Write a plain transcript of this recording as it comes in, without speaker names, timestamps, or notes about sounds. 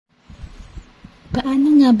Paano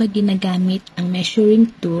nga ba ginagamit ang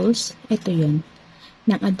measuring tools? Ito yun,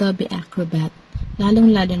 ng Adobe Acrobat,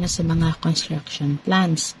 lalong-lalo na sa mga construction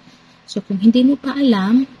plans. So, kung hindi mo pa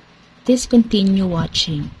alam, please continue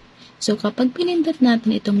watching. So, kapag pinindot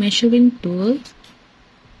natin itong measuring tool,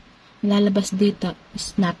 lalabas dito,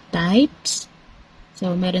 snap types.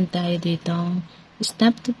 So, meron tayo dito,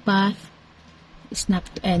 snap to path, snap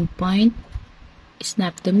to endpoint,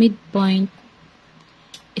 snap to midpoint,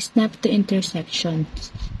 snap to intersection.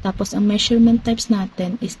 Tapos, ang measurement types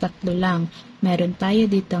natin is tatlo lang. Meron tayo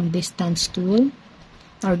dito ang distance tool,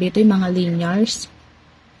 or dito yung mga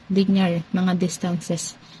linear, mga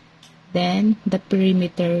distances. Then, the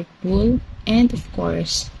perimeter tool, and of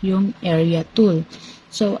course, yung area tool.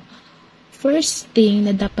 So, first thing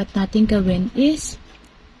na dapat natin gawin is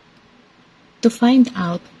to find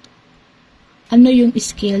out ano yung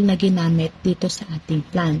scale na ginamit dito sa ating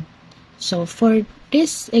plan. So, for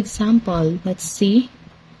this example, let's see.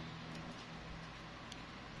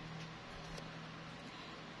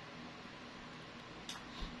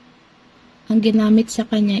 Ang ginamit sa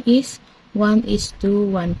kanya is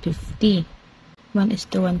 1:150.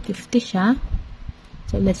 1:150 siya.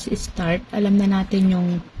 So, let's start. Alam na natin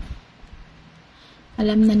yung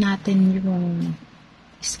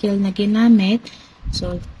scale na ginamit.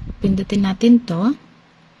 So, pindutin natin to.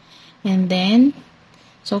 And then,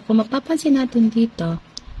 so, kung mapapansin natin dito,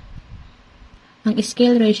 ang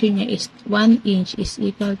scale ratio niya is 1 inch is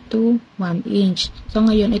equal to 1 inch. So,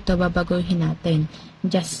 ngayon ito, babaguhin natin.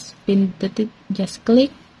 Just click.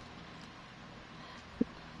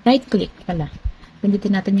 Right click pala.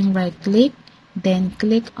 Pindutin natin yung right click. Then,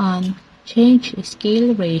 click on change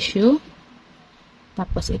scale ratio.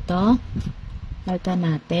 Tapos ito, palitan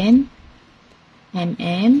natin.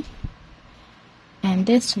 Mm. And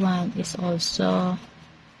this one is also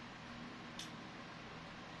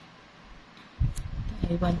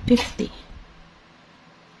 150.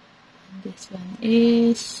 This one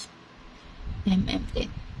is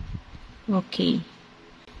din. Okay.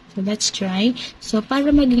 So, let's try. So,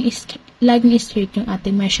 para laging straight yung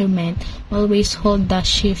ating measurement, always hold the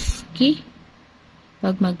shift key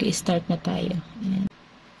pag mag-start na tayo. And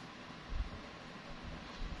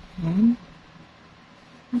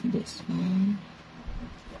this one.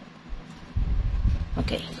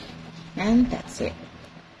 Okay. And that's it.